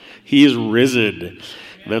He is risen.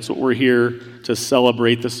 And that's what we're here to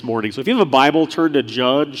celebrate this morning. So if you have a Bible, turn to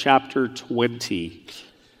John chapter 20.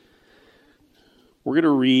 We're going to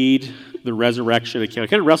read the resurrection account. I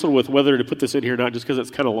kind of wrestled with whether to put this in here, not just because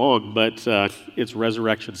it's kind of long, but it's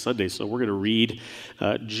Resurrection Sunday. So we're going to read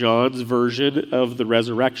John's version of the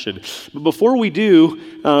resurrection. But before we do,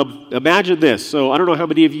 imagine this. So I don't know how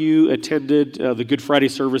many of you attended the Good Friday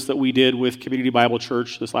service that we did with Community Bible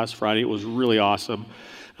Church this last Friday. It was really awesome.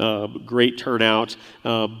 Great turnout.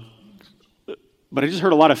 But I just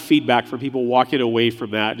heard a lot of feedback from people walking away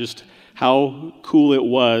from that, just how cool it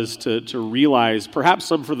was to realize, perhaps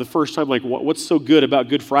some for the first time, like what's so good about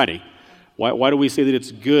Good Friday? Why do we say that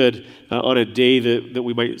it's good on a day that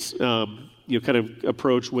we might kind of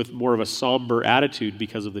approach with more of a somber attitude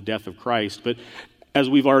because of the death of Christ? But as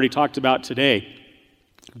we've already talked about today,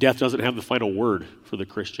 death doesn't have the final word for the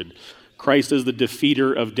Christian. Christ is the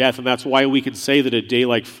defeater of death, and that's why we can say that a day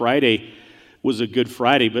like Friday was a Good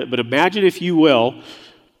Friday. But imagine, if you will,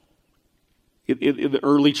 in the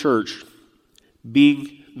early church,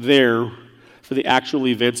 being there for the actual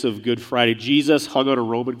events of Good Friday. Jesus hung on a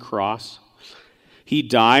Roman cross. He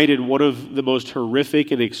died in one of the most horrific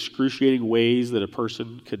and excruciating ways that a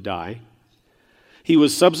person could die. He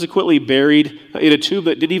was subsequently buried in a tomb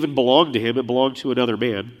that didn't even belong to him. It belonged to another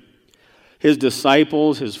man. His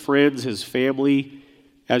disciples, his friends, his family,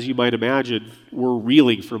 as you might imagine, were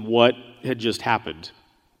reeling from what had just happened.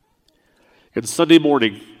 And Sunday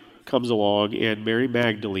morning comes along, and Mary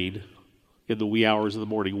Magdalene, in the wee hours of the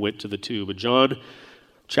morning, went to the tomb. In John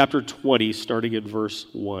chapter 20, starting in verse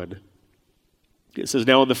 1, it says,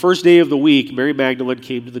 "Now on the first day of the week, Mary Magdalene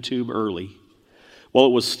came to the tomb early, while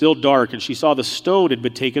it was still dark, and she saw the stone had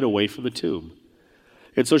been taken away from the tomb.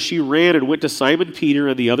 And so she ran and went to Simon Peter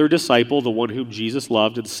and the other disciple, the one whom Jesus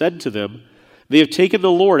loved, and said to them, 'They have taken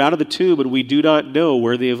the Lord out of the tomb, and we do not know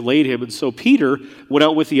where they have laid him.' And so Peter went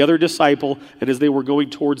out with the other disciple, and as they were going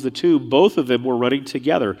towards the tomb, both of them were running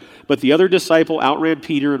together. But the other disciple outran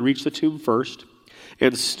Peter and reached the tomb first.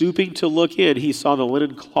 And stooping to look in, he saw the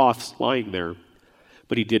linen cloths lying there,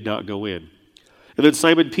 but he did not go in. And then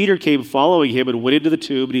Simon Peter came following him and went into the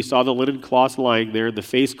tomb, and he saw the linen cloths lying there, and the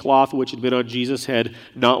face cloth which had been on Jesus' head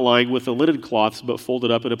not lying with the linen cloths, but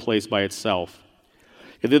folded up in a place by itself.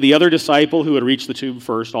 And then the other disciple who had reached the tomb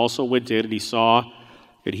first also went in, and he saw,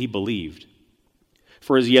 and he believed.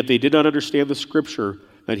 For as yet they did not understand the scripture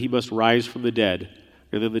that he must rise from the dead.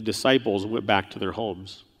 And then the disciples went back to their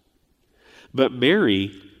homes. But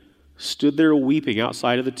Mary stood there weeping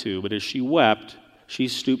outside of the tomb, and as she wept, she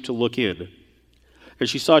stooped to look in. And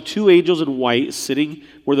she saw two angels in white sitting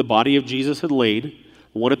where the body of Jesus had lain,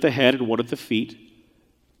 one at the head and one at the feet.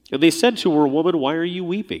 And they said to her, 'Woman, why are you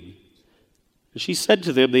weeping?' And she said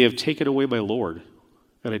to them, 'They have taken away my Lord,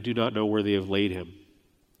 and I do not know where they have laid him.'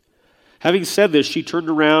 Having said this, she turned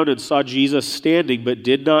around and saw Jesus standing, but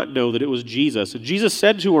did not know that it was Jesus. And Jesus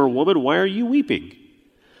said to her, 'Woman, why are you weeping?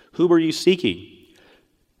 Whom are you seeking?'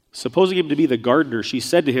 Supposing him to be the gardener, she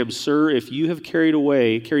said to him, 'Sir, if you have carried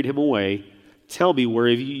him away, tell me where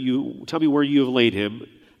you have laid him,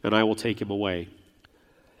 and I will take him away.'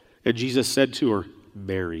 And Jesus said to her,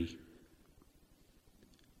 'Mary.'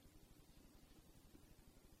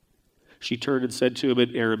 She turned and said to him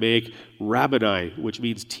in Aramaic, 'Rabboni,' which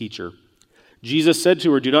means teacher. Jesus said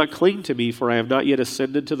to her, 'Do not cling to me, for I have not yet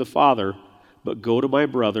ascended to the Father, but go to my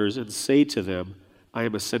brothers and say to them, I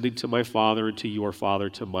am ascending to my Father and to your Father,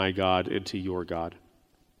 to my God and to your God.'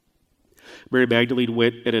 Mary Magdalene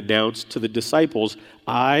went and announced to the disciples,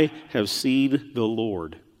 'I have seen the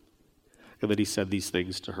Lord.' And then he said these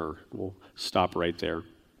things to her." We'll stop right there.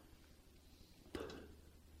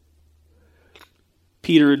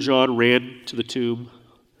 Peter and John ran to the tomb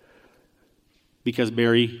because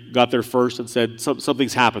Mary got there first and said,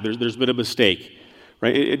 something's happened. There's been a mistake,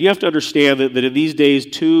 right? And you have to understand that in these days,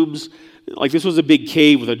 tombs, like this was a big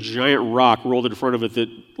cave with a giant rock rolled in front of it that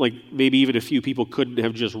like maybe even a few people couldn't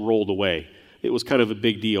have just rolled away. It was kind of a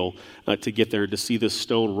big deal to get there and to see this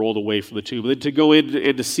stone rolled away from the tomb. And then to go in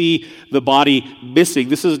and to see the body missing,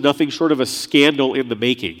 this is nothing short of a scandal in the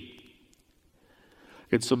making.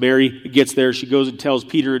 And so Mary gets there. She goes and tells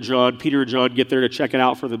Peter and John. Peter and John get there to check it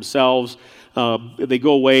out for themselves. And they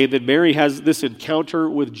go away. And then Mary has this encounter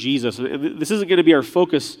with Jesus. And this isn't going to be our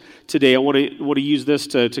focus today. I want to use this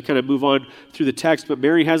to kind of move on through the text. But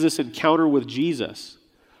Mary has this encounter with Jesus.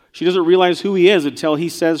 She doesn't realize who he is until he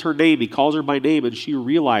says her name. He calls her by name, and she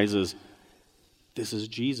realizes this is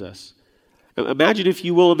Jesus. Imagine, if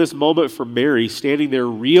you will, in this moment for Mary, standing there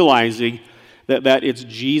realizing that it's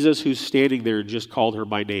Jesus who's standing there and just called her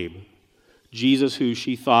by name. Jesus, who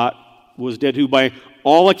she thought was dead, who by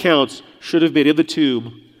all accounts should have been in the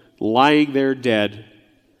tomb lying there dead,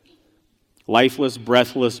 lifeless,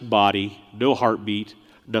 breathless body, no heartbeat,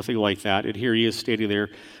 nothing like that. And here he is standing there,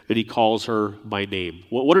 and he calls her by name.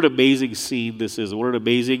 What an amazing scene this is. What an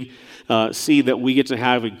amazing scene that we get to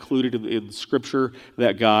have included in Scripture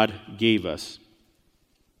that God gave us.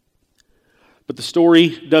 But the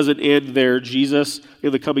story doesn't end there. Jesus,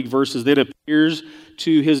 in the coming verses, then appears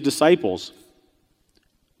to his disciples,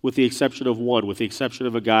 with the exception of one, with the exception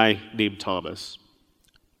of a guy named Thomas.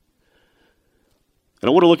 And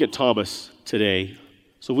I want to look at Thomas today.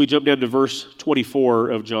 So if we jump down to verse 24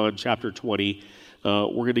 of John chapter 20, we're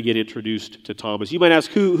going to get introduced to Thomas. You might ask,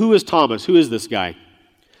 who is Thomas? Who is this guy?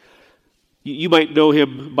 You might know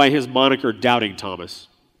him by his moniker, Doubting Thomas.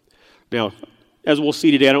 Now, as we'll see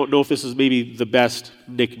today, I don't know if this is maybe the best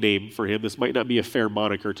nickname for him. This might not be a fair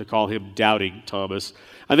moniker to call him Doubting Thomas.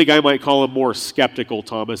 I think I might call him more Skeptical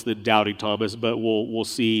Thomas than Doubting Thomas, but we'll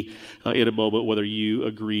see in a moment whether you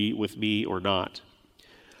agree with me or not.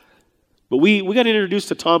 But we got introduced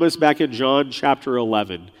to Thomas back in John chapter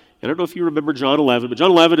 11. And I don't know if you remember John 11, but John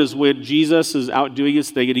 11 is when Jesus is out doing his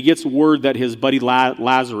thing, and he gets word that his buddy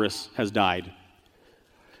Lazarus has died.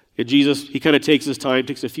 And Jesus, he kind of takes his time,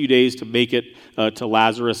 takes a few days to make it to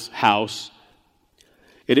Lazarus' house.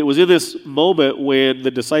 And it was in this moment when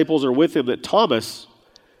the disciples are with him that Thomas,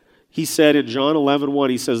 he said in John 11:1,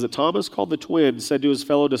 he says that Thomas, called the twin, said to his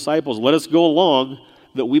fellow disciples, "Let us go along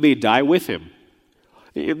that we may die with him."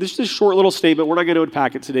 And this is a short little statement. We're not going to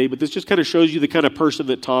unpack it today, but this just kind of shows you the kind of person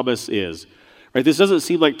that Thomas is. Right? This doesn't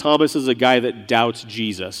seem like Thomas is a guy that doubts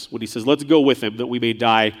Jesus when he says, "Let's go with him that we may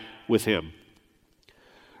die with him."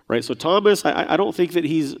 Right? So Thomas, I don't think that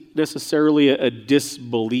he's necessarily a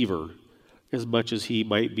disbeliever as much as he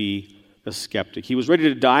might be a skeptic. He was ready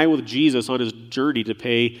to die with Jesus on his journey to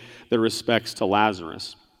pay the respects to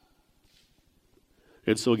Lazarus.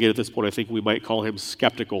 And so again, at this point, I think we might call him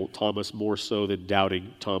Skeptical Thomas more so than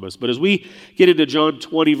Doubting Thomas. But as we get into John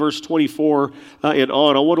 20, verse 24 and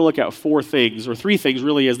on, I want to look at four things, or three things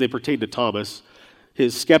really, as they pertain to Thomas.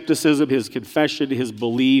 His skepticism, his confession, his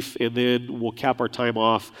belief, and then we'll cap our time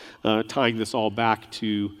off tying this all back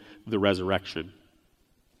to the resurrection.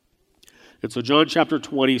 And so John chapter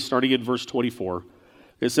 20, starting in verse 24,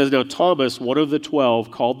 it says, "Now Thomas, one of the 12,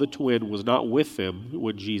 called the twin, was not with them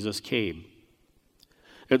when Jesus came.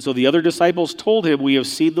 And so the other disciples told him, 'We have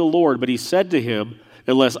seen the Lord.' But he said to him,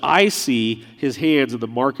 'Unless I see his hands in the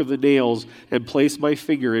mark of the nails, and place my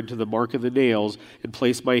finger into the mark of the nails, and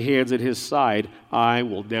place my hands in his side, I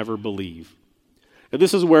will never believe.'" And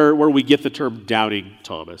this is where we get the term Doubting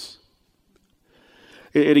Thomas.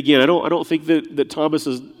 And again, I don't think that Thomas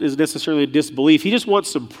is necessarily in disbelief. He just wants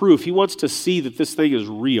some proof. He wants to see that this thing is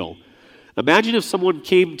real. Imagine if someone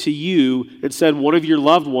came to you and said one of your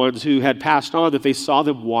loved ones who had passed on, that they saw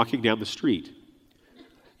them walking down the street.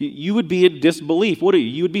 You would be in disbelief, wouldn't you?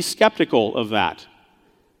 You would be skeptical of that.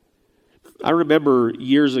 I remember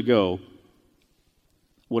years ago,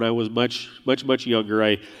 when I was much younger,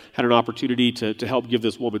 I had an opportunity to help give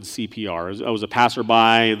this woman CPR. I was a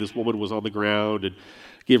passerby, and this woman was on the ground and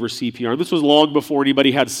gave her CPR. This was long before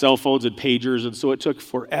anybody had cell phones and pagers, and so it took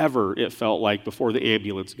forever, it felt like, before the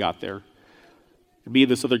ambulance got there. And me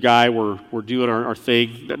and this other guy were doing our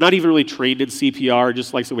thing, not even really trained in CPR,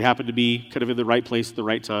 just like so we happened to be kind of in the right place at the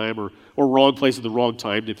right time, or wrong place at the wrong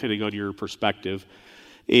time, depending on your perspective.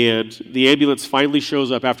 And the ambulance finally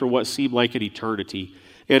shows up after what seemed like an eternity.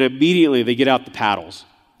 And immediately they get out the paddles.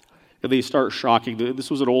 And they start shocking.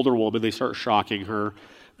 This was an older woman. They start shocking her.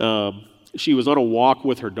 She was on a walk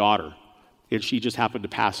with her daughter, and she just happened to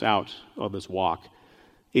pass out on this walk.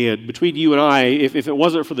 And between you and I, if it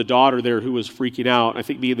wasn't for the daughter there who was freaking out, I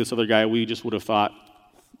think me and this other guy, we just would have thought,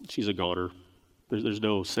 she's a goner. There's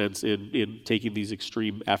no sense in taking these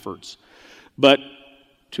extreme efforts. But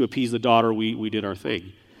to appease the daughter, we did our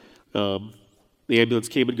thing. The ambulance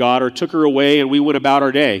came and got her, took her away, and we went about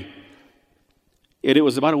our day. And it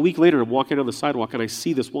was about a week later, I'm walking down the sidewalk, and I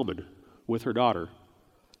see this woman with her daughter.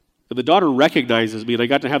 And the daughter recognizes me, and I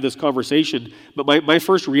got to have this conversation, but my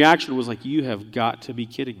first reaction was like, you have got to be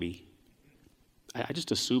kidding me. I just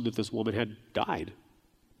assumed that this woman had died.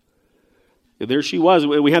 And there she was.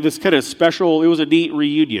 We had this kind of special, it was a neat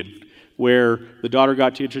reunion where the daughter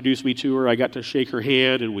got to introduce me to her, I got to shake her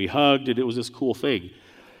hand, and we hugged, and it was this cool thing.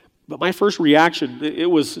 But my first reaction, it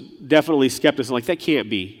was definitely skepticism, like, that can't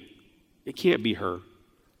be. It can't be her.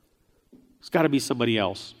 It's got to be somebody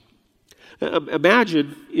else.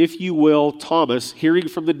 Imagine, if you will, Thomas hearing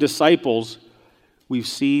from the disciples, we've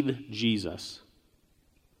seen Jesus.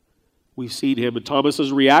 We've seen him. And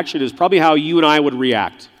Thomas's reaction is probably how you and I would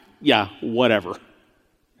react. Yeah, whatever.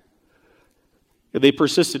 And they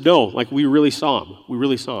persisted, no, like we really saw him. We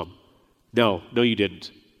really saw him. No, you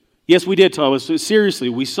didn't. Yes, we did, Thomas. Seriously,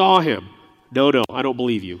 we saw him. No, I don't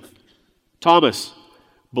believe you. Thomas,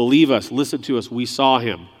 believe us, listen to us, we saw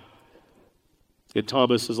him. And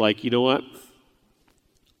Thomas is like, you know what?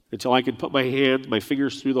 Until I can put my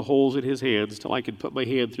fingers through the holes in his hands, until I can put my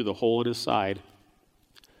hand through the hole in his side,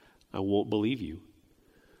 I won't believe you.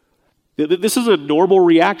 This is a normal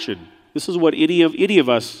reaction. This is what any of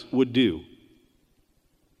us would do.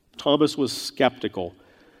 Thomas was skeptical.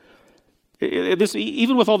 And this,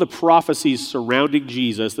 even with all the prophecies surrounding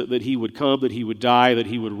Jesus, that he would come, that he would die, that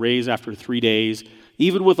he would raise after 3 days,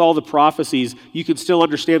 even with all the prophecies, you can still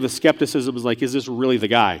understand the skepticism is like, is this really the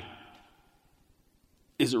guy?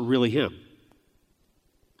 Is it really him?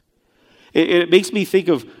 And it makes me think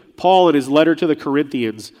of Paul in his letter to the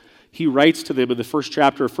Corinthians. He writes to them in the first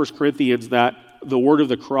chapter of 1 Corinthians that the word of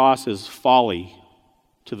the cross is folly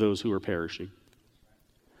to those who are perishing.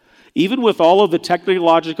 Even with all of the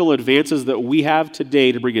technological advances that we have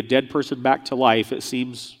today to bring a dead person back to life, it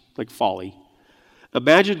seems like folly.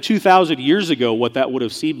 Imagine 2,000 years ago what that would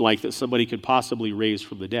have seemed like that somebody could possibly raise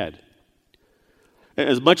from the dead.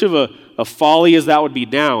 As much of a folly as that would be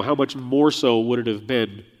now, how much more so would it have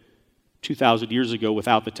been 2,000 years ago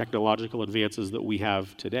without the technological advances that we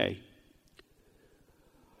have today?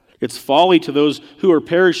 It's folly to those who are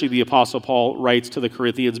perishing, the Apostle Paul writes to the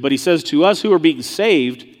Corinthians. But he says to us who are being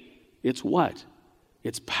saved, it's what?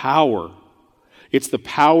 It's power. It's the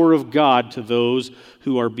power of God to those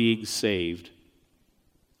who are being saved.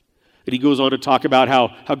 And he goes on to talk about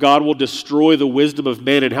how God will destroy the wisdom of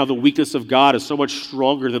men and how the weakness of God is so much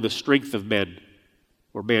stronger than the strength of men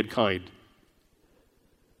or mankind.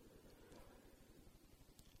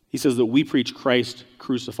 He says that we preach Christ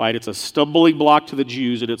crucified. It's a stumbling block to the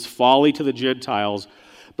Jews and it's folly to the Gentiles.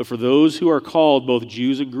 But for those who are called, both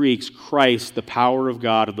Jews and Greeks, Christ, the power of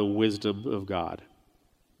God and the wisdom of God.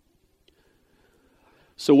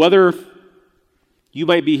 So whether you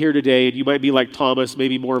might be here today and you might be like Thomas,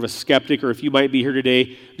 maybe more of a skeptic, or if you might be here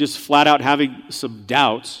today just flat out having some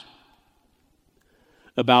doubts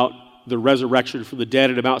about the resurrection from the dead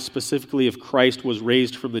and about specifically if Christ was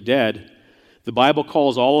raised from the dead, the Bible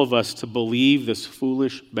calls all of us to believe this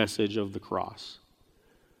foolish message of the cross.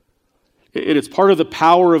 And it's part of the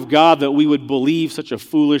power of God that we would believe such a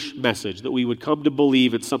foolish message, that we would come to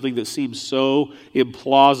believe in something that seems so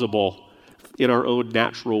implausible in our own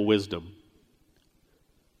natural wisdom.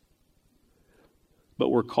 But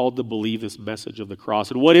we're called to believe this message of the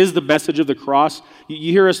cross. And what is the message of the cross?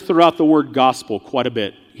 You hear us throughout the word gospel quite a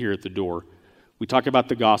bit here at the door. We talk about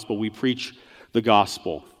the gospel. We preach the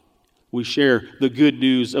gospel. We share the good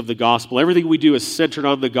news of the gospel. Everything we do is centered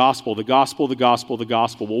on the gospel, the gospel, the gospel, the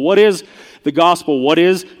gospel. Well, what is the gospel? What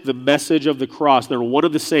is the message of the cross? They're one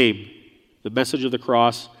and the same, the message of the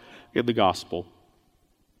cross and the gospel.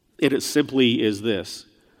 And it simply is this,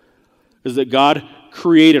 is that God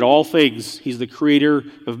created all things. He's the creator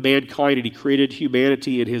of mankind, and he created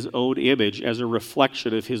humanity in his own image as a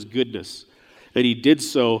reflection of his goodness. And he did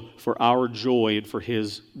so for our joy and for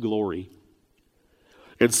his glory.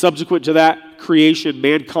 And subsequent to that creation,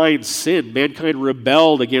 mankind sinned. Mankind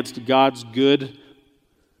rebelled against God's goodness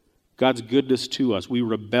to us. We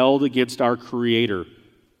rebelled against our Creator.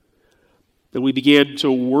 And we began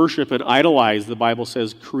to worship and idolize, the Bible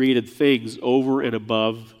says, created things over and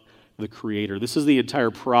above the Creator. This is the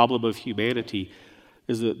entire problem of humanity,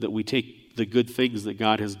 is that we take the good things that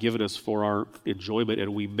God has given us for our enjoyment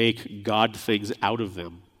and we make God things out of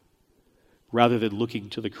them, rather than looking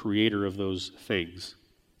to the Creator of those things.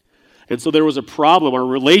 And so there was a problem. Our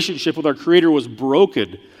relationship with our Creator was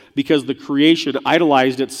broken because the creation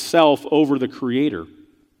idolized itself over the Creator.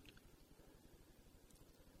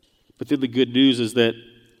 But then the good news is that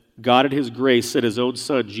God in his grace sent his own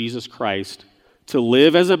Son, Jesus Christ, to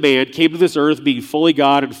live as a man, came to this earth being fully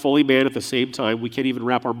God and fully man at the same time. We can't even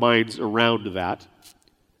wrap our minds around that.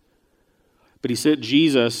 But he sent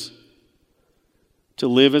Jesus to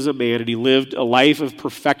live as a man, and he lived a life of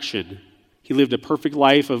perfection. He lived a perfect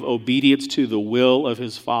life of obedience to the will of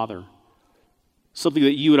his Father. Something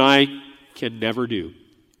that you and I can never do.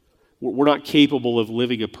 We're not capable of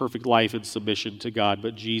living a perfect life in submission to God,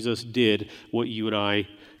 but Jesus did what you and I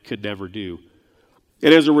could never do.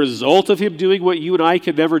 And as a result of him doing what you and I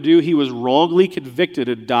could never do, he was wrongly convicted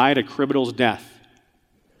and died a criminal's death.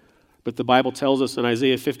 But the Bible tells us in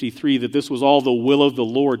Isaiah 53 that this was all the will of the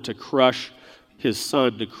Lord to crush his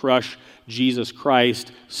Son, to crush Jesus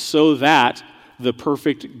Christ, so that the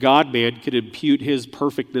perfect God-man could impute his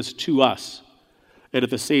perfectness to us. And at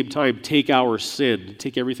the same time, take our sin,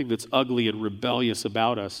 take everything that's ugly and rebellious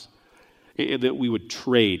about us, and that we would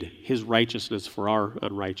trade his righteousness for our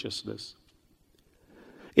unrighteousness.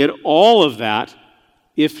 And all of that,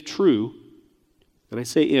 if true, and I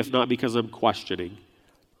say if not because I'm questioning,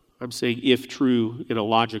 I'm saying if true in a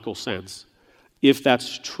logical sense. If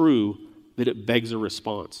that's true, then it begs a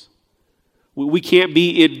response. We can't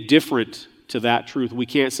be indifferent to that truth. We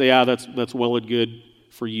can't say, that's well and good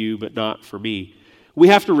for you, but not for me. We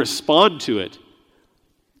have to respond to it.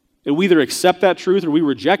 And we either accept that truth or we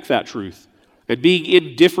reject that truth. And being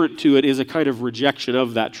indifferent to it is a kind of rejection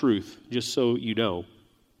of that truth, just so you know.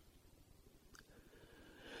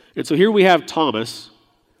 And so here we have Thomas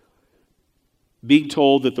being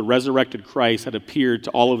told that the resurrected Christ had appeared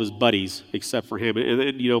to all of his buddies except for him. And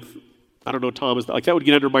I don't know, Thomas, like that would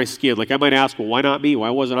get under my skin. Like I might ask, well, why not me? Why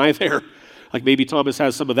wasn't I there? Like maybe Thomas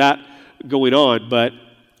has some of that going on, but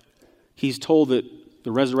he's told that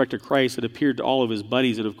the resurrected Christ had appeared to all of his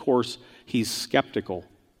buddies, and of course, he's skeptical.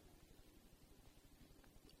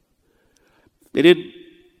 And in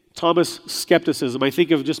Thomas' skepticism, I think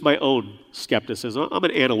of just my own skepticism. I'm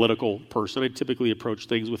an analytical person. I typically approach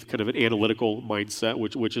things with kind of an analytical mindset,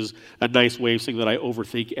 which is a nice way of saying that I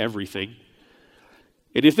overthink everything.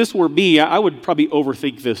 And if this were me, I would probably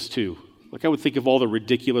overthink this too. Like I would think of all the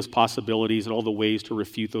ridiculous possibilities and all the ways to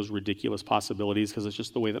refute those ridiculous possibilities because it's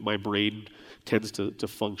just the way that my brain tends to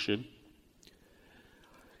function.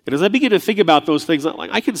 And as I begin to think about those things,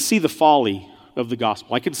 I can see the folly of the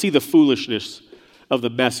gospel. I can see the foolishness of the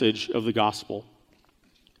message of the gospel.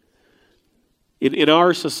 In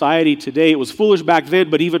our society today, it was foolish back then,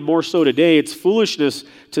 but even more so today, it's foolishness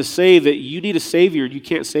to say that you need a Savior and you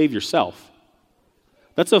can't save yourself.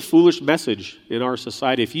 That's a foolish message in our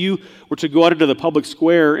society. If you were to go out into the public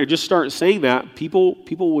square and just start saying that, people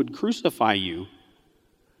would crucify you.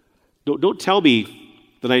 Don't tell me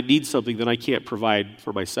that I need something that I can't provide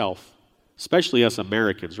for myself, especially us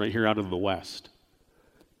Americans right here out in the West.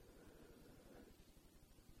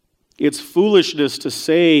 It's foolishness to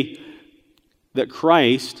say that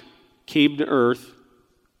Christ came to earth.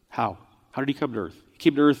 How? How did he come to earth? He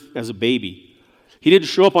came to earth as a baby. He didn't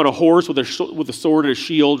show up on a horse with a sword and a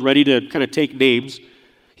shield ready to kind of take names.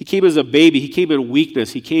 He came as a baby. He came in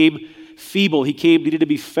weakness. He came feeble. He came needing to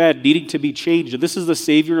be fed, needing to be changed. And this is the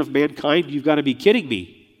Savior of mankind? You've got to be kidding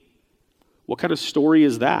me. What kind of story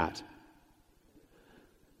is that?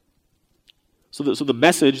 So the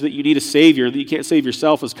message that you need a Savior and that you can't save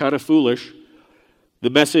yourself is kind of foolish.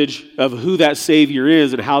 The message of who that Savior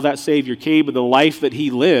is and how that Savior came and the life that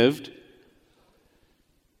he lived,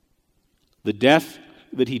 the death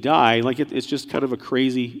that he died, it's just kind of a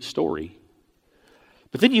crazy story.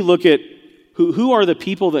 But then you look at who are the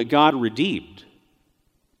people that God redeemed.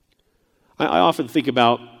 I often think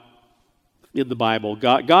about in the Bible,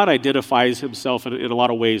 God identifies himself in a lot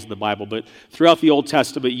of ways in the Bible, but throughout the Old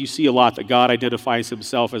Testament, you see a lot that God identifies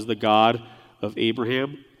himself as the God of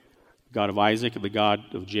Abraham, the God of Isaac, and the God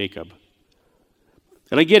of Jacob.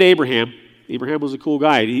 And I get Abraham. Abraham was a cool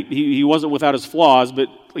guy. He wasn't without his flaws, but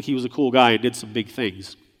he was a cool guy and did some big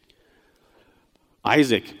things.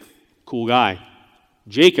 Isaac, cool guy.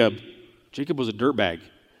 Jacob was a dirtbag.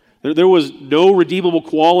 There was no redeemable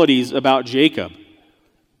qualities about Jacob.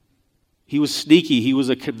 He was sneaky. He was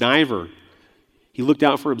a conniver. He looked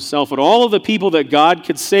out for himself. And all of the people that God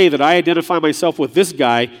could say that I identify myself with this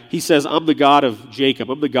guy, he says, I'm the God of Jacob.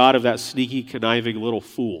 I'm the God of that sneaky, conniving little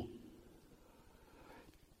fool.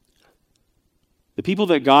 The people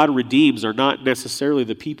that God redeems are not necessarily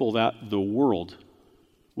the people that the world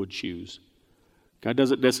would choose. God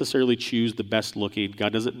doesn't necessarily choose the best looking.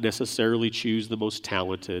 God doesn't necessarily choose the most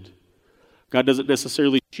talented. God doesn't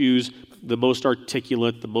necessarily choose the most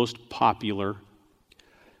articulate, the most popular.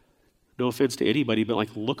 No offense to anybody,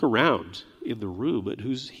 but look around in the room at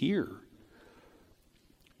who's here.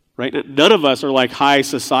 Right? None of us are high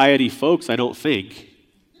society folks, I don't think.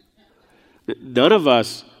 None of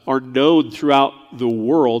us are known throughout the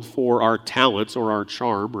world for our talents or our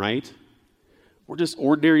charm, right? We're just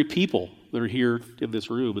ordinary people that are here in this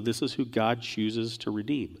room, and this is who God chooses to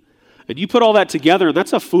redeem. And you put all that together, and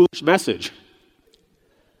that's a foolish message.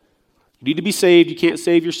 You need to be saved. You can't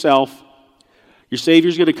save yourself. Your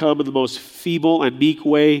Savior's going to come in the most feeble and meek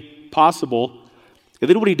way possible. And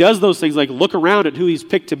then when he does those things, look around at who he's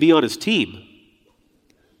picked to be on his team.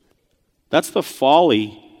 That's the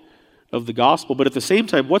folly of the gospel. But at the same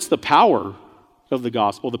time, what's the power of the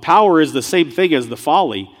gospel? The power is the same thing as the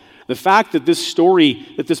folly. The fact that this story,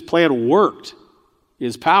 that this plan worked,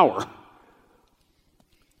 is power.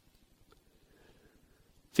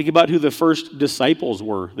 Think about who the first disciples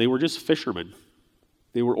were. They were just fishermen.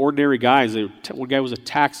 They were ordinary guys. One guy was a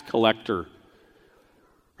tax collector.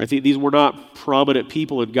 I think these were not prominent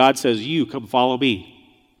people, and God says, you, come follow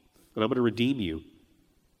me, and I'm going to redeem you.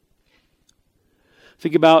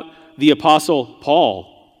 Think about the Apostle Paul.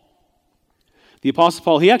 The Apostle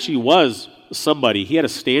Paul, he actually was somebody. He had a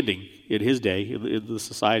standing in his day, in the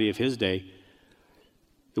society of his day.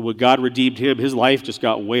 And when God redeemed him, his life just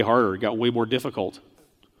got way harder. It got way more difficult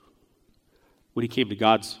when he came to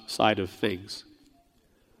God's side of things.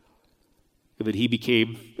 And then he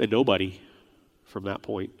became a nobody from that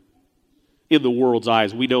point. In the world's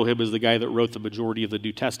eyes, we know him as the guy that wrote the majority of the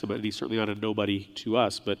New Testament, and he's certainly not a nobody to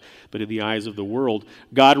us, but in the eyes of the world,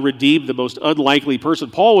 God redeemed the most unlikely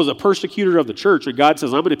person. Paul was a persecutor of the church, and God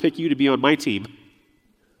says, I'm going to pick you to be on my team.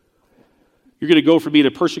 You're going to go from being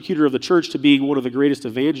a persecutor of the church to being one of the greatest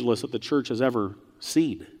evangelists that the church has ever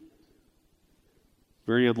seen.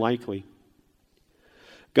 Very unlikely.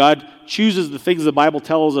 God chooses the things the Bible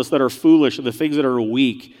tells us that are foolish and the things that are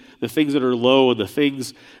weak, the things that are low and the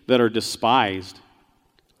things that are despised.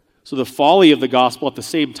 So the folly of the gospel at the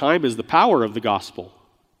same time is the power of the gospel.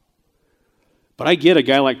 But I get a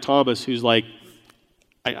guy like Thomas who's like,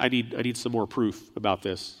 I need some more proof about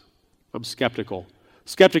this. I'm skeptical.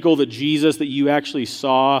 Skeptical that you actually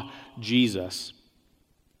saw Jesus.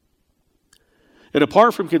 And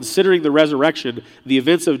apart from considering the resurrection, the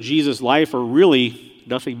events of Jesus' life are really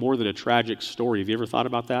nothing more than a tragic story. Have you ever thought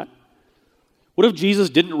about that? What if Jesus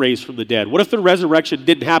didn't raise from the dead? What if the resurrection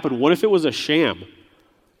didn't happen? What if it was a sham?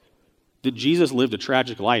 Then Jesus lived a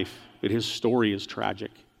tragic life, and his story is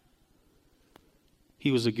tragic. He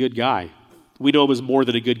was a good guy. We know him as more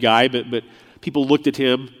than a good guy, but people looked at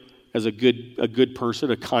him as a good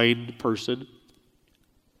person, a kind person,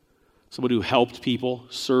 someone who helped people,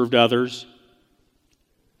 served others,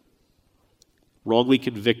 wrongly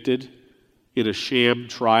convicted in a sham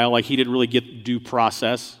trial, like he didn't really get due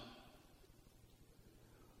process.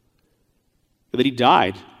 And then he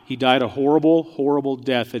died. He died a horrible, horrible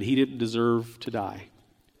death that he didn't deserve to die.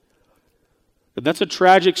 And that's a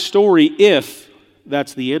tragic story if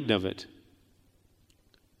that's the end of it.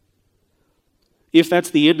 If that's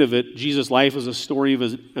the end of it, Jesus' life is a story of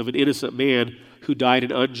an innocent man who died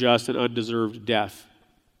an unjust and undeserved death.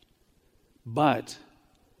 But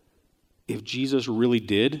if Jesus really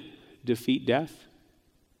did defeat death,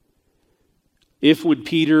 if when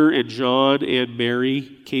Peter and John and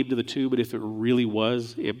Mary came to the tomb and if it really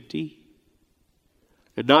was empty,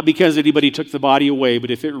 and not because anybody took the body away, but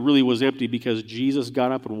if it really was empty because Jesus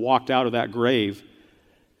got up and walked out of that grave,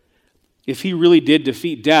 if he really did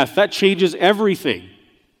defeat death, that changes everything.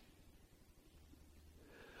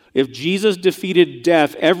 If Jesus defeated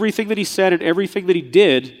death, everything that he said and everything that he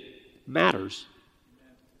did matters.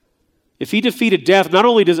 If he defeated death, not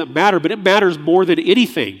only does it matter, but it matters more than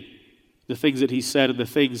anything. The things that he said and the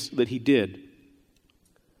things that he did.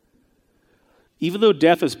 Even though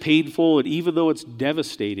death is painful and even though it's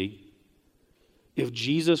devastating, if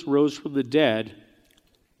Jesus rose from the dead,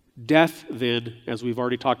 death then, as we've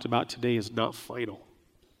already talked about today, is not final.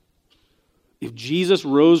 If Jesus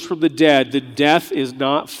rose from the dead, then death is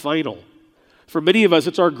not final. For many of us,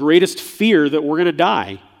 it's our greatest fear that we're going to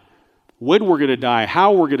die. When we're going to die,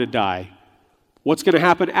 how we're going to die, what's going to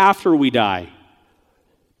happen after we die.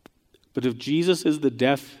 But if Jesus is the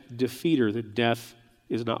death defeater, then death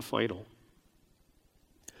is not final.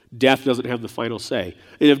 Death doesn't have the final say.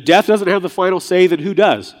 And if death doesn't have the final say, then who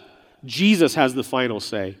does? Jesus has the final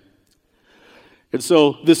say. And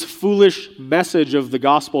so this foolish message of the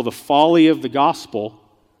gospel, the folly of the gospel,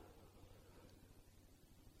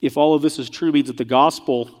 if all of this is true, means that the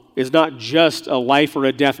gospel is not just a life or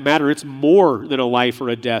a death matter. It's more than a life or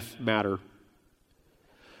a death matter.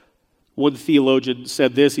 One theologian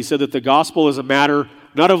said this. He said that the gospel is a matter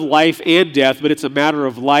not of life and death, but it's a matter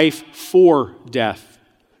of life for death,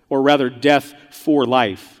 or rather death for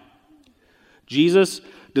life. Jesus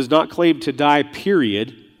does not claim to die,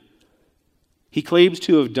 period. He claims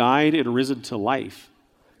to have died and risen to life.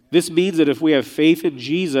 This means that if we have faith in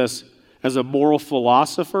Jesus as a moral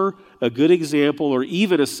philosopher, a good example, or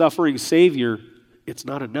even a suffering Savior, it's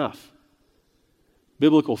not enough.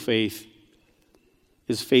 Biblical faith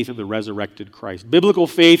is faith in the resurrected Christ. Biblical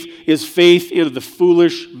faith is faith in the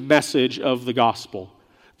foolish message of the gospel,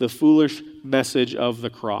 the foolish message of the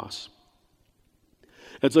cross.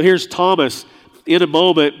 And so here's Thomas in a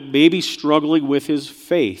moment maybe struggling with his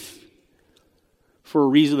faith for a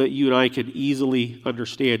reason that you and I can easily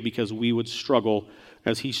understand, because we would struggle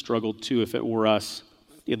as he struggled too if it were us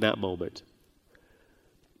in that moment.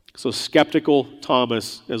 So skeptical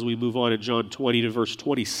Thomas, as we move on in John 20 to verse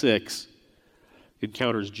 26,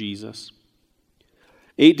 encounters Jesus.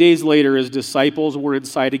 8 days later, his disciples were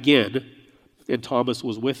inside again, and Thomas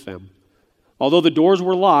was with them. Although the doors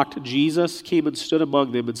were locked, Jesus came and stood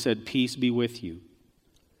among them and said, "Peace be with you."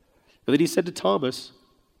 And then he said to Thomas,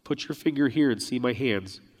 "Put your finger here and see my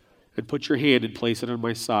hands, and put your hand and place it on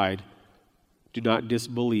my side. Do not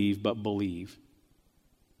disbelieve, but believe."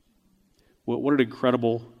 What an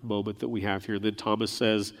incredible moment that we have here. And then Thomas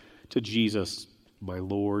says to Jesus, "My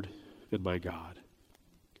Lord and my God."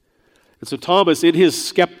 And so Thomas, in his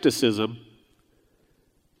skepticism,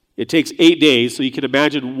 it takes 8 days, so you can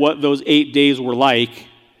imagine what those 8 days were like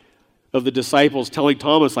of the disciples telling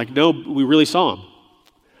Thomas, like, "No, we really saw him."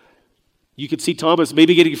 You could see Thomas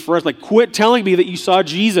maybe getting frustrated, like, "Quit telling me that you saw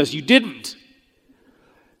Jesus. You didn't."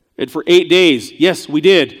 And for 8 days, "Yes, we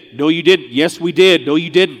did. No, you didn't. Yes, we did. No, you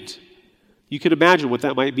didn't." You can imagine what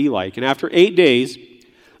that might be like. And after 8 days,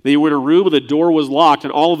 they were in a room and the door was locked,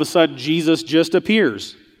 and all of a sudden Jesus just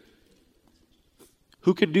appears.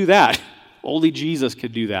 Who can do that? Only Jesus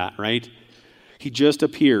can do that, right? He just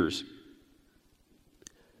appears.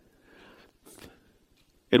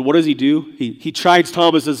 And what does he do? He chides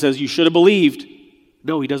Thomas and says, "You should have believed."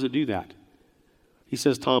 No, he doesn't do that. He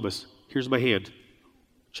says, "Thomas, here's my hand.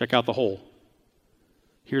 Check out the hole.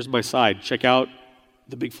 Here's my side. Check out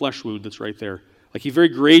the big flesh wound that's right there." Like, he very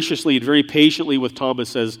graciously and very patiently with Thomas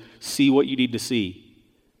says, "See what you need to see."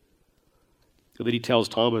 And then he tells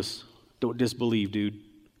Thomas, "Don't disbelieve, dude.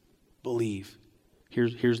 Believe.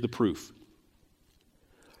 Here's the proof."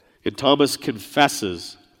 And Thomas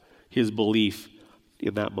confesses his belief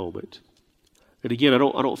in that moment. And again, I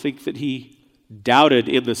don't think that he doubted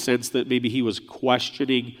in the sense that maybe he was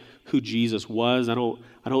questioning who Jesus was. I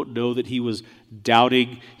don't know that he was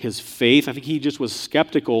doubting his faith. I think he just was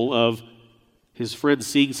skeptical of his friend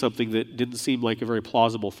seeing something that didn't seem like a very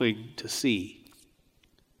plausible thing to see.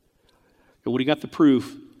 And when he got the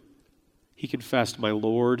proof, he confessed, "My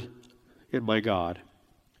Lord and my God."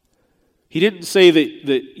 He didn't say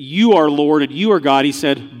that you are Lord and you are God. He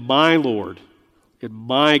said, "My Lord and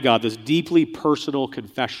my God." This deeply personal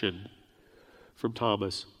confession from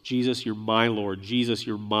Thomas. "Jesus, you're my Lord. Jesus,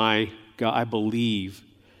 you're my God. I believe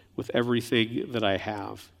with everything that I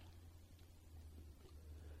have."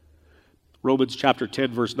 Romans chapter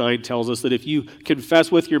 10, verse 9 tells us that if you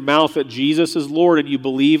confess with your mouth that Jesus is Lord and you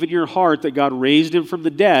believe in your heart that God raised him from the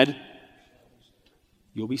dead,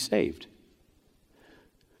 you'll be saved.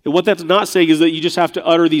 And what that's not saying is that you just have to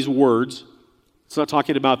utter these words. It's not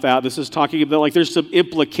talking about that. This is talking about, like, there's some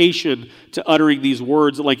implication to uttering these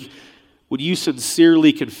words. Like, when you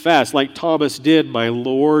sincerely confess, like Thomas did, "My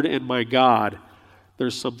Lord and my God,"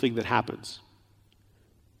 there's something that happens.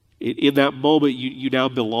 In that moment, you now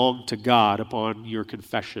belong to God upon your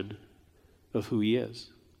confession of who he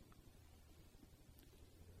is.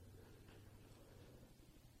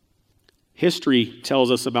 History tells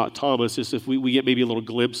us about Thomas, just if we get maybe a little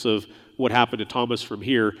glimpse of what happened to Thomas from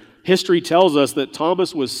here. History tells us that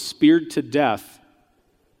Thomas was speared to death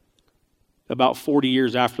about 40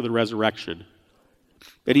 years after the resurrection.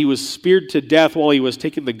 And he was speared to death while he was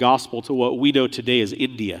taking the gospel to what we know today as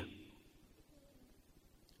India.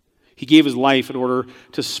 He gave his life in order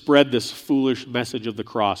to spread this foolish message of the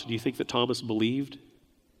cross. Do you think that Thomas believed?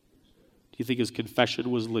 Do you think his confession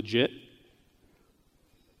was legit?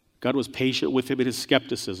 God was patient with him in his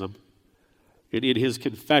skepticism. And in his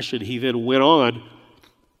confession, he then went on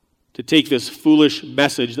to take this foolish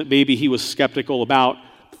message that maybe he was skeptical about,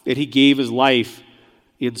 and he gave his life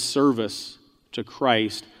in service to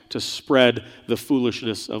Christ to spread the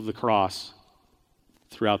foolishness of the cross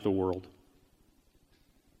throughout the world.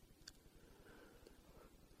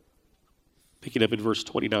 Picking up in verse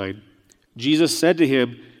 29, Jesus said to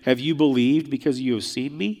him, "Have you believed because you have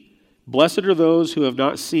seen me? Blessed are those who have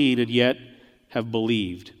not seen and yet have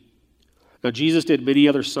believed." Now Jesus did many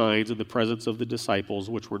other signs in the presence of the disciples,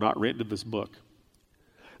 which were not written in this book.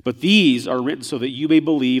 But these are written so that you may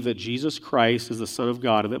believe that Jesus Christ is the Son of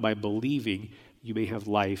God, and that by believing you may have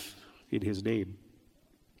life in his name.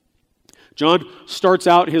 John starts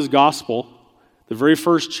out his gospel, the very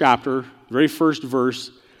first chapter, the very first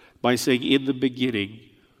verse, by saying, "In the beginning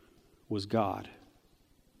was God."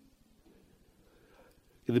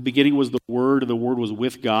 In the beginning was the Word, and the Word was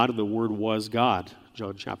with God, and the Word was God.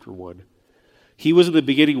 John chapter 1. He was in the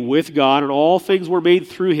beginning with God, and all things were made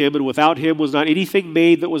through him, and without him was not anything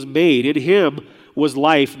made that was made. In him was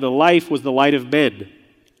life, and the life was the light of men.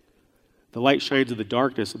 The light shines in the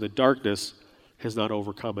darkness, and the darkness has not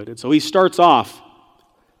overcome it. And so he starts off,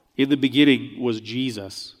 in the beginning was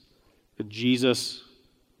Jesus, and Jesus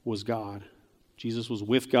was God. Jesus was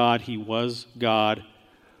with God. He was God.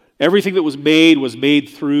 Everything that was made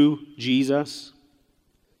through Jesus.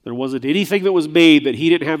 There wasn't anything that was made that he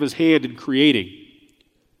didn't have his hand in creating.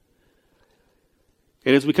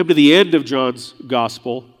 And as we come to the end of John's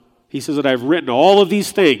gospel, he says that I've written all of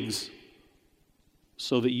these things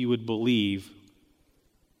so that you would believe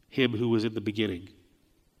him who was in the beginning,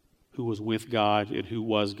 who was with God and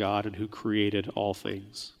who created all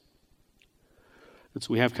things. And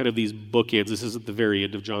so we have kind of these bookends. This isn't the very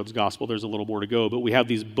end of John's gospel. There's a little more to go, but we have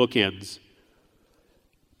these bookends.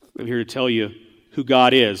 I'm here to tell you who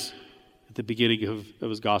God is at the beginning of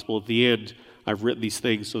his gospel. At the end, I've written these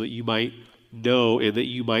things so that you might know and that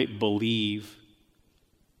you might believe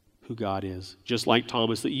who God is. Just like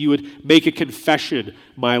Thomas, that you would make a confession,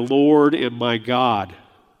 my Lord and my God.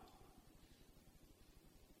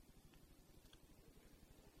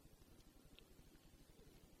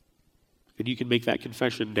 And you can make that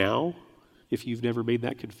confession now if you've never made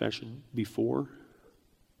that confession before.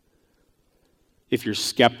 If you're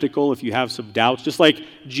skeptical, if you have some doubts, just like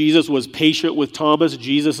Jesus was patient with Thomas,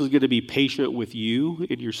 Jesus is going to be patient with you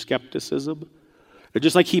in your skepticism. And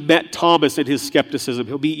just like he met Thomas in his skepticism,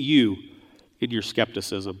 he'll meet you in your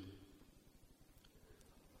skepticism.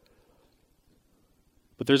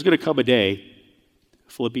 But there's going to come a day,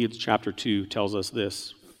 Philippians chapter 2 tells us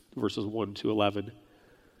this, verses 1 to 11.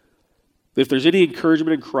 If there's any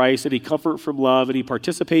encouragement in Christ, any comfort from love, any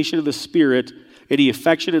participation in the Spirit, any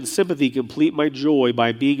affection and sympathy, complete my joy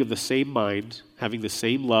by being of the same mind, having the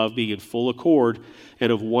same love, being in full accord,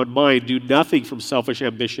 and of one mind. Do nothing from selfish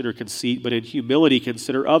ambition or conceit, but in humility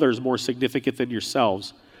consider others more significant than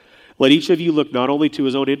yourselves. Let each of you look not only to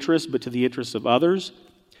his own interests, but to the interests of others.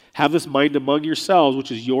 Have this mind among yourselves,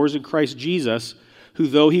 which is yours in Christ Jesus, who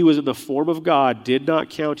though he was in the form of God, did not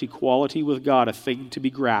count equality with God a thing to be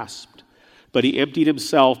grasped. But he emptied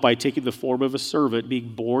himself by taking the form of a servant,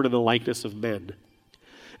 being born in the likeness of men.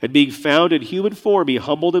 And being found in human form, he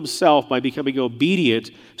humbled himself by becoming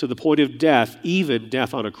obedient to the point of death, even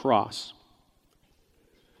death on a cross.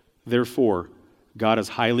 Therefore, God has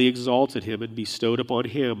highly exalted him and bestowed upon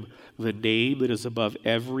him the name that is above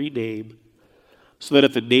every name, so that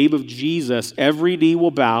at the name of Jesus every knee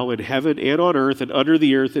will bow in heaven and on earth and under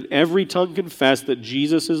the earth, and every tongue confess that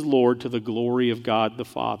Jesus is Lord, to the glory of God the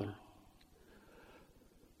Father.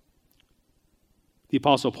 The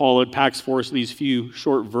Apostle Paul unpacks for us in these few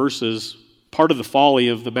short verses part of the folly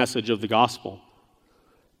of the message of the gospel.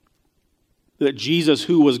 That Jesus,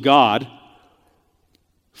 who was God,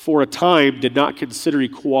 for a time did not consider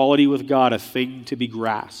equality with God a thing to be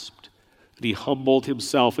grasped. And he humbled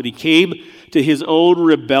himself, and he came to his own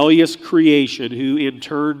rebellious creation, who in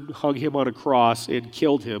turn hung him on a cross and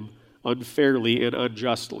killed him unfairly and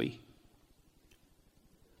unjustly.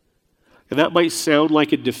 And that might sound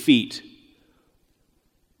like a defeat.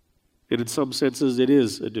 And in some senses, it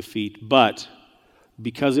is a defeat. But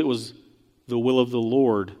because it was the will of the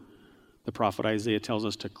Lord, the prophet Isaiah tells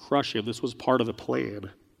us to crush him. This was part of the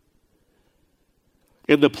plan.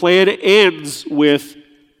 And the plan ends with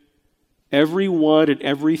everyone and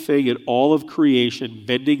everything in all of creation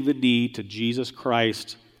bending the knee to Jesus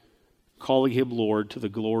Christ, calling him Lord, to the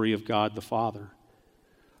glory of God the Father.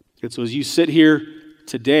 And so as you sit here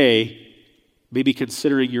today, maybe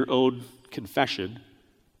considering your own confession,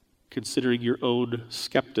 considering your own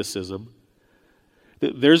skepticism,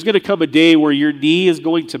 there's going to come a day where your knee is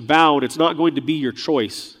going to bow, and it's not going to be your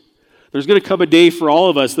choice. There's going to come a day for all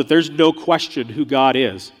of us that there's no question who God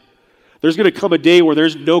is. There's going to come a day where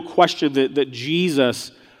there's no question that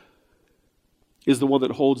Jesus is the one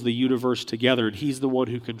that holds the universe together, and he's the one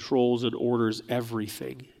who controls and orders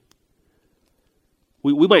everything.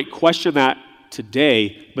 We might question that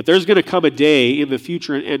today, but there's going to come a day in the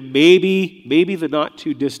future, and maybe the not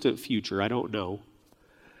too distant future, I don't know.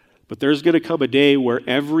 But there's going to come a day where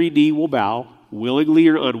every knee will bow, willingly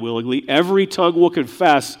or unwillingly. Every tongue will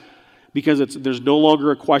confess, because there's no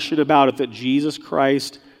longer a question about it, that Jesus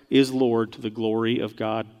Christ is Lord, to the glory of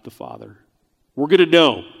God the Father. We're going to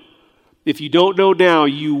know. If you don't know now,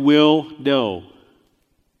 you will know.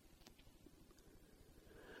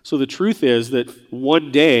 So the truth is that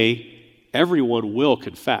one day, everyone will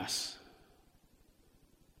confess.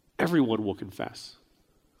 Everyone will confess.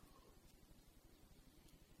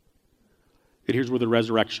 And here's where the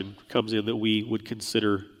resurrection comes in that we would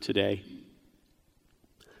consider today.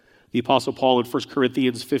 The Apostle Paul in 1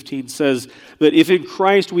 Corinthians 15 says that if in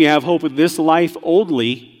Christ we have hope in this life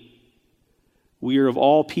only, we are of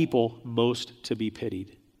all people most to be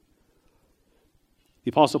pitied.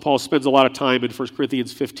 The Apostle Paul spends a lot of time in 1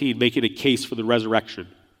 Corinthians 15 making a case for the resurrection.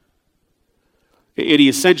 And he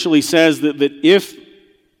essentially says that if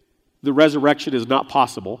the resurrection is not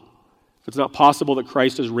possible, if it's not possible that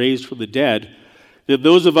Christ is raised from the dead, then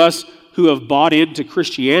those of us who have bought into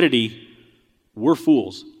Christianity, we're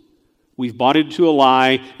fools. We've bought into a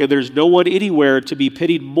lie, and there's no one anywhere to be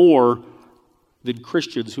pitied more than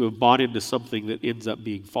Christians who have bought into something that ends up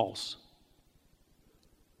being false.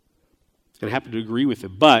 And I happen to agree with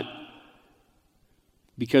him, but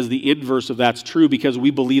because the inverse of that's true, because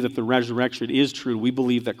we believe that the resurrection is true, we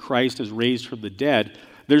believe that Christ is raised from the dead,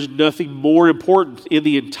 there's nothing more important in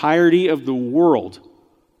the entirety of the world,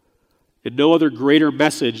 and no other greater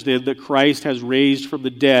message than that Christ has raised from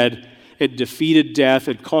the dead and defeated death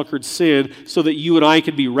and conquered sin so that you and I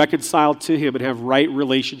can be reconciled to him and have right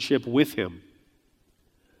relationship with him.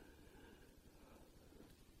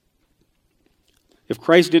 If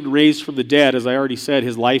Christ didn't raise from the dead, as I already said,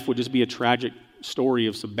 his life would just be a tragic story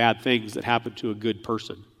of some bad things that happened to a good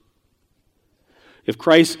person. If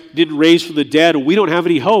Christ didn't raise from the dead, we don't have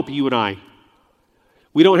any hope, you and I.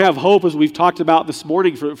 We don't have hope, as we've talked about this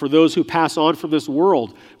morning, for those who pass on from this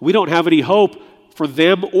world. We don't have any hope for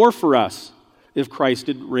them or for us if Christ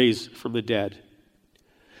didn't raise from the dead.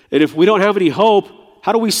 And if we don't have any hope,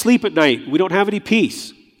 how do we sleep at night? We don't have any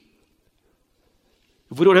peace.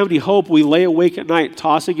 If we don't have any hope, we lay awake at night,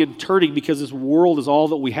 tossing and turning because this world is all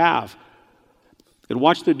that we have. And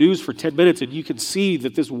watch the news for 10 minutes and you can see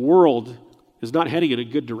that this world is not heading in a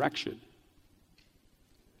good direction.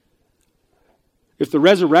 If the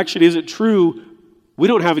resurrection isn't true, we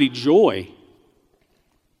don't have any joy.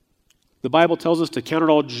 The Bible tells us to count it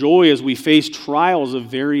all joy as we face trials of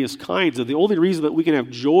various kinds. And the only reason that we can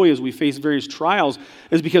have joy as we face various trials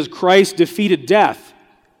is because Christ defeated death.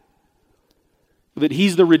 That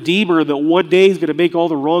he's the Redeemer and that one day he's going to make all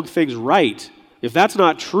the wrong things right. If that's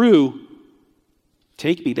not true,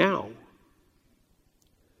 take me now.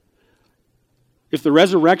 If the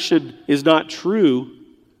resurrection is not true,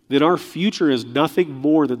 then our future is nothing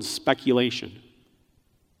more than speculation.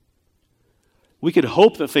 We can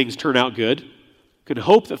hope that things turn out good, can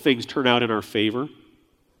hope that things turn out in our favor,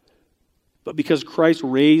 but because Christ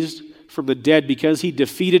raised from the dead, because he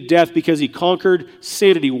defeated death, because he conquered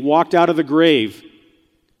sin and he walked out of the grave,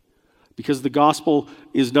 because the gospel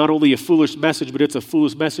is not only a foolish message, but it's a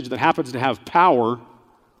foolish message that happens to have power,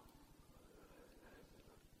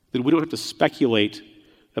 then we don't have to speculate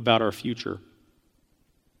about our future.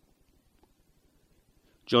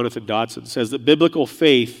 Jonathan Dodson says that biblical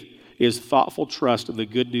faith is thoughtful trust in the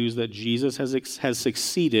good news that Jesus has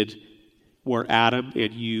succeeded where Adam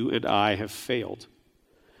and you and I have failed.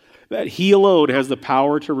 That he alone has the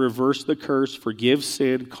power to reverse the curse, forgive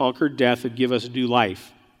sin, conquer death, and give us new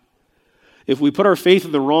life. If we put our faith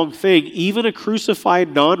in the wrong thing, even a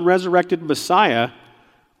crucified, non-resurrected Messiah,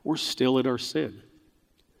 we're still in our sin.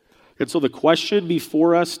 And so the question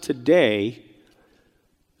before us today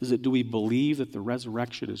is that do we believe that the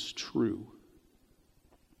resurrection is true?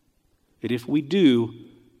 And if we do,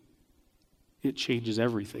 it changes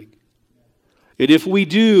everything. And if we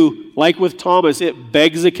do, like with Thomas, it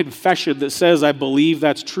begs a confession that says, I believe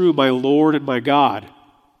that's true, my Lord and my God.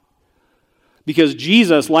 Because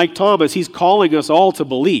Jesus, like Thomas, he's calling us all to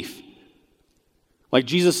belief. Like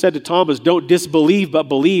Jesus said to Thomas, don't disbelieve but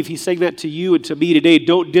believe. He's saying that to you and to me today.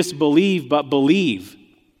 Don't disbelieve but believe.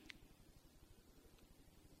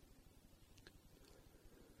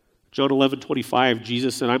 John 11:25,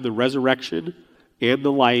 Jesus said, I'm the resurrection and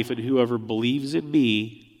the life, and whoever believes in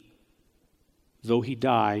me, though he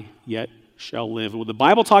die, yet shall live. And when the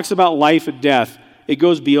Bible talks about life and death, it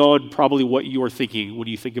goes beyond probably what you're thinking when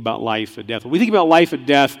you think about life and death. When we think about life and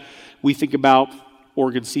death, we think about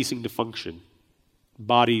organs ceasing to function,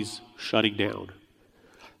 bodies shutting down.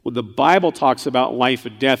 When the Bible talks about life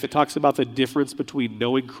and death, it talks about the difference between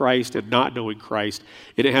knowing Christ and not knowing Christ,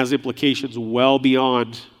 and it has implications well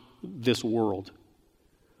beyond this world.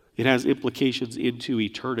 It has implications into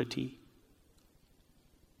eternity.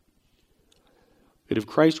 And if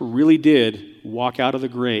Christ really did walk out of the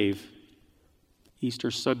grave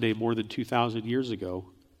Easter Sunday more than 2,000 years ago,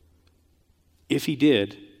 if he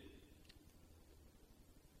did,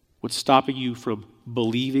 what's stopping you from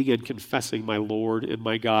believing and confessing my Lord and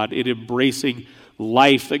my God and embracing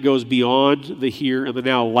life that goes beyond the here and the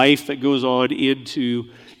now, life that goes on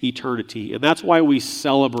into eternity? And that's why we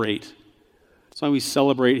celebrate. That's why we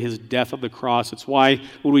celebrate his death on the cross. It's why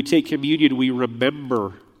when we take communion, we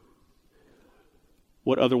remember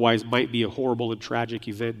what otherwise might be a horrible and tragic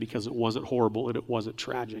event, because it wasn't horrible and it wasn't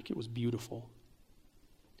tragic. It was beautiful.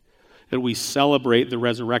 And we celebrate the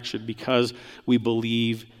resurrection because we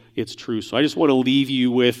believe it's true. So I just want to leave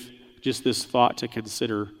you with just this thought to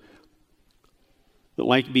consider. That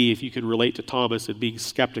like me, if you can relate to Thomas and being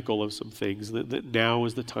skeptical of some things, that now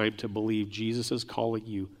is the time to believe. Jesus is calling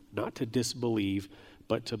you not to disbelieve,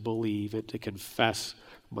 but to believe and to confess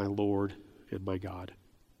my Lord and my God.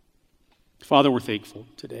 Father, we're thankful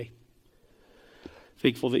today.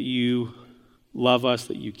 Thankful that you love us,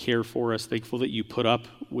 that you care for us. Thankful that you put up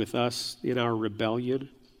with us in our rebellion.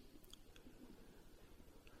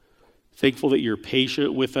 Thankful that you're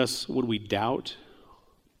patient with us when we doubt.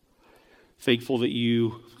 Thankful that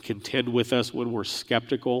you contend with us when we're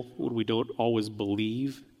skeptical, when we don't always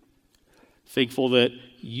believe. Thankful that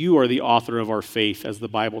you are the author of our faith, as the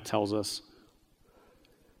Bible tells us.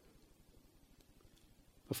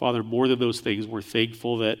 But Father, more than those things, we're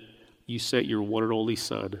thankful that you sent your one and only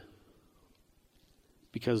Son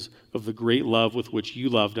because of the great love with which you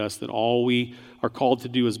loved us, that all we are called to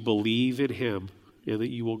do is believe in him and that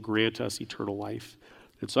you will grant us eternal life.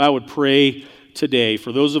 And so I would pray today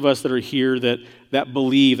for those of us that are here that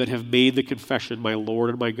believe, that have made the confession, my Lord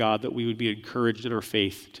and my God, that we would be encouraged in our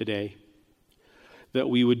faith today. That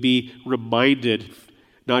we would be reminded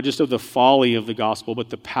not just of the folly of the gospel, but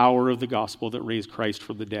the power of the gospel that raised Christ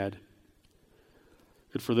from the dead.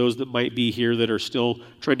 And for those that might be here that are still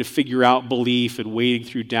trying to figure out belief and wading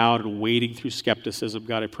through doubt and wading through skepticism,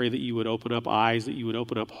 God, I pray that you would open up eyes, that you would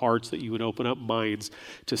open up hearts, that you would open up minds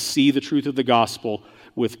to see the truth of the gospel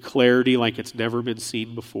with clarity like it's never been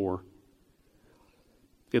seen before.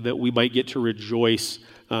 And that we might get to rejoice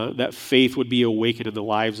that faith would be awakened in the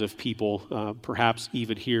lives of people, perhaps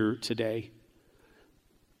even here today.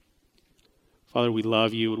 Father, we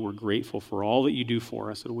love you and we're grateful for all that you do for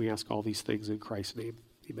us, and we ask all these things in Christ's name.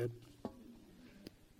 Amen.